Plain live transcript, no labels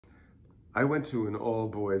I went to an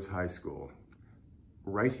all-boys high school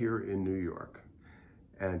right here in New York,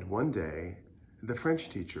 and one day the French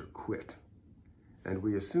teacher quit, and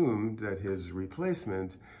we assumed that his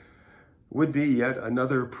replacement would be yet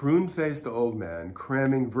another prune-faced old man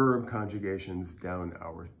cramming verb conjugations down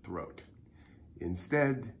our throat.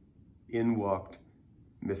 Instead, in walked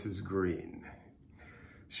Mrs. Green.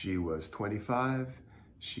 She was 25,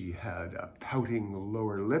 she had a pouting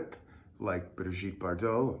lower lip like Brigitte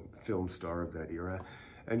Bardot, film star of that era,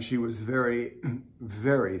 and she was very,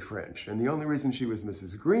 very French. And the only reason she was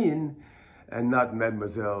Mrs. Green and not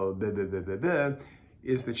Mademoiselle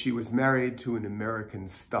is that she was married to an American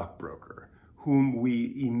stockbroker whom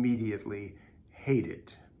we immediately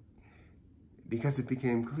hated, because it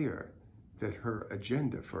became clear that her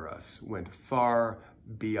agenda for us went far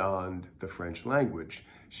beyond the French language.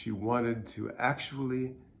 She wanted to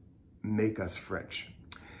actually make us French.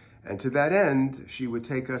 And to that end, she would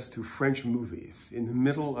take us to French movies in the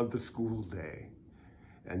middle of the school day.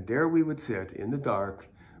 And there we would sit in the dark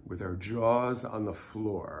with our jaws on the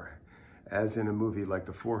floor, as in a movie like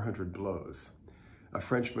The 400 Blows. A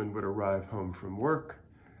Frenchman would arrive home from work,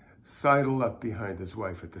 sidle up behind his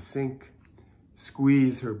wife at the sink,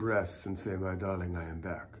 squeeze her breasts and say, "My darling, I am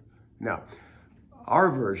back." Now,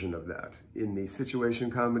 our version of that in the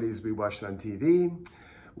situation comedies we watched on TV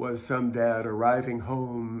was some dad arriving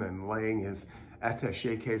home and laying his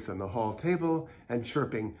attaché case on the hall table and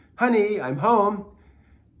chirping, "Honey, I'm home."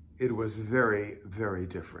 It was very, very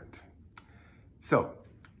different. So,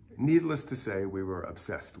 needless to say, we were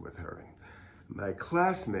obsessed with her. My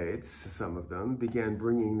classmates, some of them, began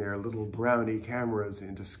bringing their little brownie cameras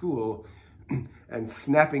into school and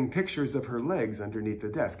snapping pictures of her legs underneath the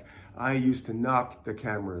desk. I used to knock the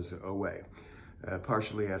cameras away,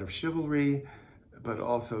 partially out of chivalry, but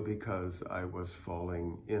also because I was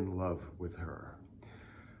falling in love with her.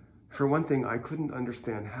 For one thing, I couldn't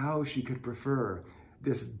understand how she could prefer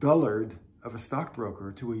this dullard of a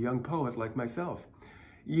stockbroker to a young poet like myself,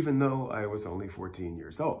 even though I was only 14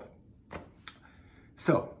 years old.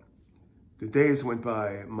 So, the days went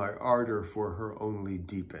by, my ardor for her only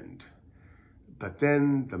deepened. But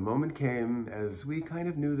then the moment came, as we kind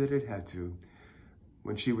of knew that it had to,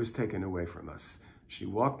 when she was taken away from us. She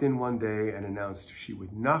walked in one day and announced she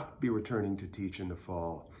would not be returning to teach in the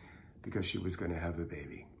fall because she was going to have a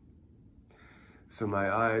baby. So my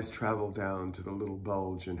eyes traveled down to the little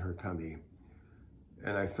bulge in her tummy,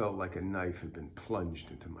 and I felt like a knife had been plunged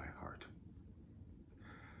into my heart.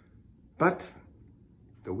 But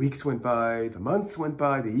the weeks went by, the months went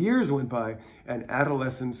by, the years went by, and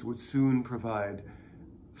adolescence would soon provide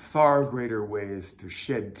far greater ways to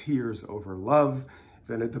shed tears over love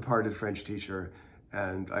than a departed French teacher,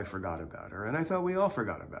 and I forgot about her, and I thought we all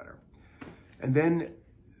forgot about her. And then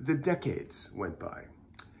the decades went by,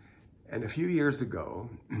 and a few years ago,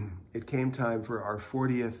 it came time for our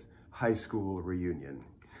 40th high school reunion.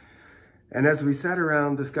 And as we sat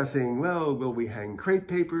around discussing, well, will we hang crepe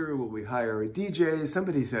paper? Will we hire a DJ?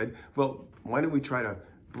 Somebody said, well, why don't we try to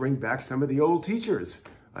bring back some of the old teachers?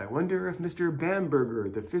 I wonder if Mr. Bamberger,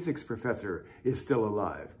 the physics professor, is still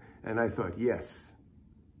alive. And I thought, yes,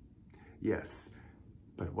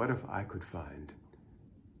 but what if I could find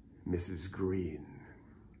Mrs. Green?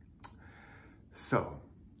 So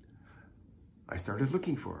I started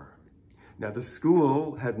looking for her. Now the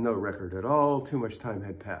school had no record at all, too much time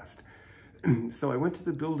had passed. So I went to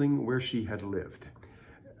the building where she had lived.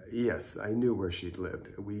 Yes, I knew where she'd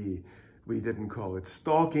lived. We didn't call it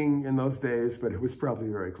stalking in those days, but it was probably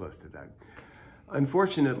very close to that.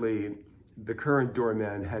 Unfortunately, the current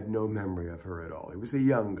doorman had no memory of her at all. He was a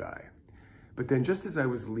young guy. But then just as I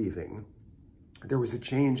was leaving, there was a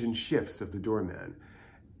change in shifts of the doorman,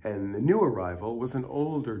 and the new arrival was an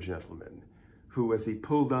older gentleman who, as he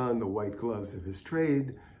pulled on the white gloves of his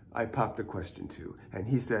trade, I popped a question to, and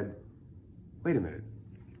he said, "Wait a minute,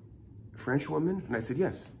 a French woman?" And I said,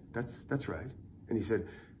 "Yes, that's right." And he said,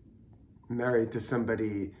 "Married to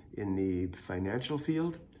somebody in the financial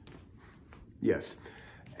field?" "Yes."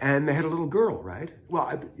 "And they had a little girl, right?"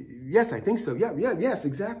 "Well, yes, I think so. Yes,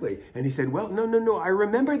 exactly." And he said, "Well, no, I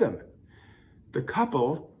remember them. The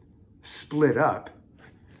couple split up.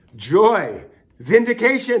 Joy,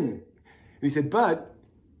 vindication." And he said, "But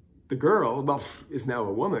the girl, well, is now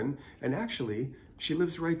a woman, and actually, she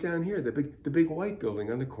lives right down here, the big white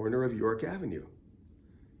building on the corner of York Avenue."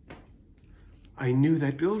 I knew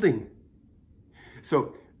that building.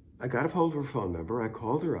 So I got a hold of her phone number, I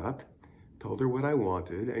called her up, told her what I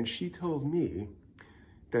wanted, and she told me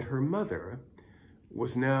that her mother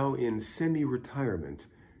was now in semi-retirement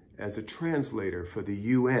as a translator for the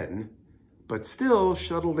UN, but still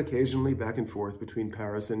shuttled occasionally back and forth between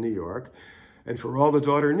Paris and New York. And for all the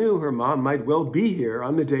daughter knew, her mom might well be here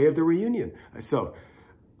on the day of the reunion. So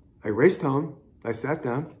I raced home, I sat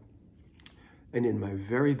down, and in my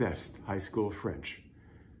very best high school French,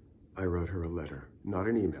 I wrote her a letter, not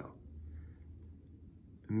an email.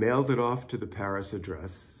 Mailed it off to the Paris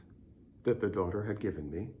address that the daughter had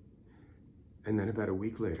given me. And then about a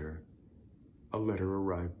week later, a letter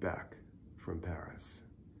arrived back from Paris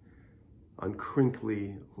on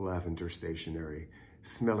crinkly lavender stationery,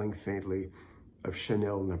 smelling faintly of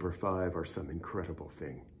Chanel No. 5 or some incredible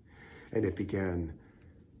thing. And it began,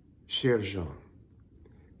 Cher Jean,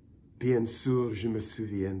 bien sûr je me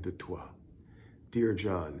souviens de toi. Dear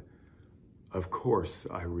John, of course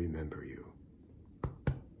I remember you.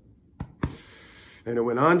 And it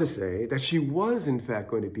went on to say that she was, in fact,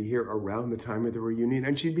 going to be here around the time of the reunion,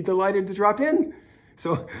 and she'd be delighted to drop in.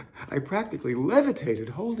 So I practically levitated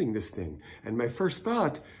holding this thing. And my first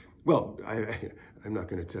thought, well, I'm not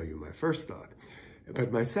going to tell you my first thought,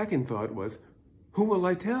 but my second thought was, who will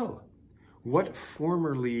I tell? What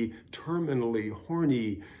formerly terminally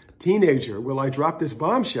horny teenager will I drop this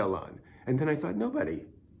bombshell on? And then I thought, nobody.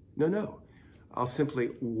 No. I'll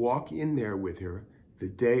simply walk in there with her the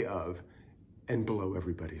day of and blow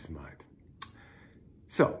everybody's mind.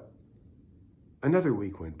 So, another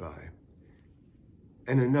week went by,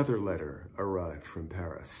 and another letter arrived from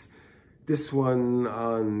Paris. This one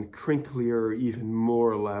on crinklier, even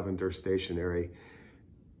more lavender stationery.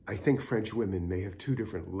 I think French women may have two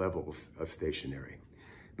different levels of stationery.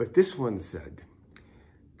 But this one said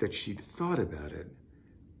that she'd thought about it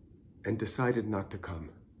and decided not to come.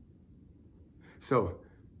 So,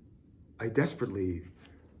 I desperately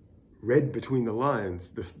read between the lines,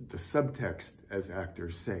 the subtext, as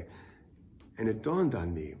actors say. And it dawned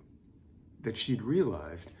on me that she'd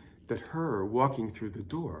realized that her walking through the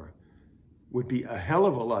door would be a hell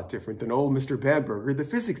of a lot different than old Mr. Badberger, the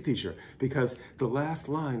physics teacher, because the last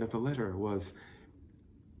line of the letter was,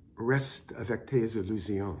 Reste avec tes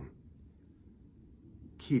illusions.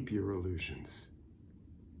 Keep your illusions.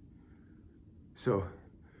 So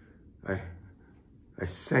I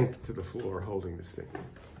sank to the floor holding this thing.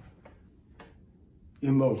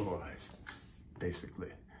 Immobilized, basically.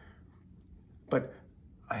 But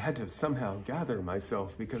I had to somehow gather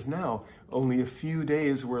myself because now only a few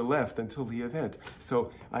days were left until the event. So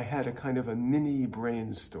I had a kind of a mini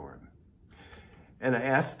brainstorm. And I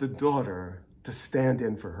asked the daughter to stand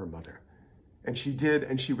in for her mother. And she did,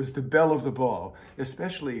 and she was the belle of the ball,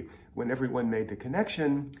 especially when everyone made the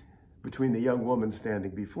connection between the young woman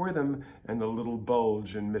standing before them and the little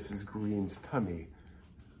bulge in Mrs. Green's tummy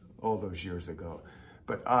all those years ago.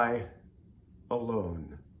 But I,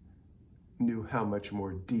 alone, knew how much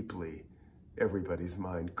more deeply everybody's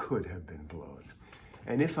mind could have been blown.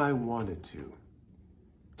 And if I wanted to,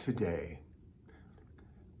 today,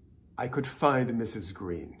 I could find Mrs.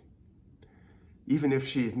 Green. Even if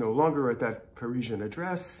she's no longer at that Parisian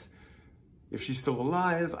address, if she's still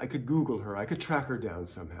alive, I could Google her, I could track her down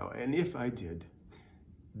somehow. And if I did,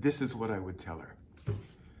 this is what I would tell her.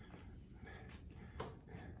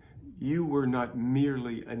 You were not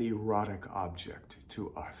merely an erotic object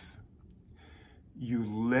to us. You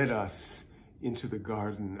led us into the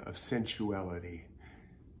garden of sensuality,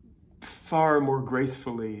 far more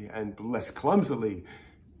gracefully and less clumsily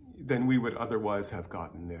than we would otherwise have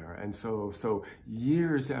gotten there. And so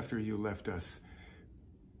years after you left us,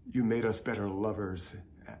 you made us better lovers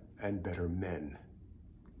and better men.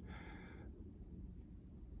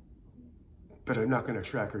 But I'm not going to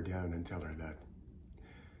track her down and tell her that,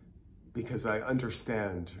 because I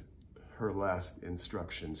understand her last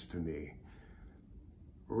instructions to me.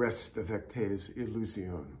 Reste avec tes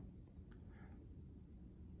illusions.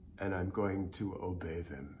 And I'm going to obey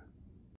them.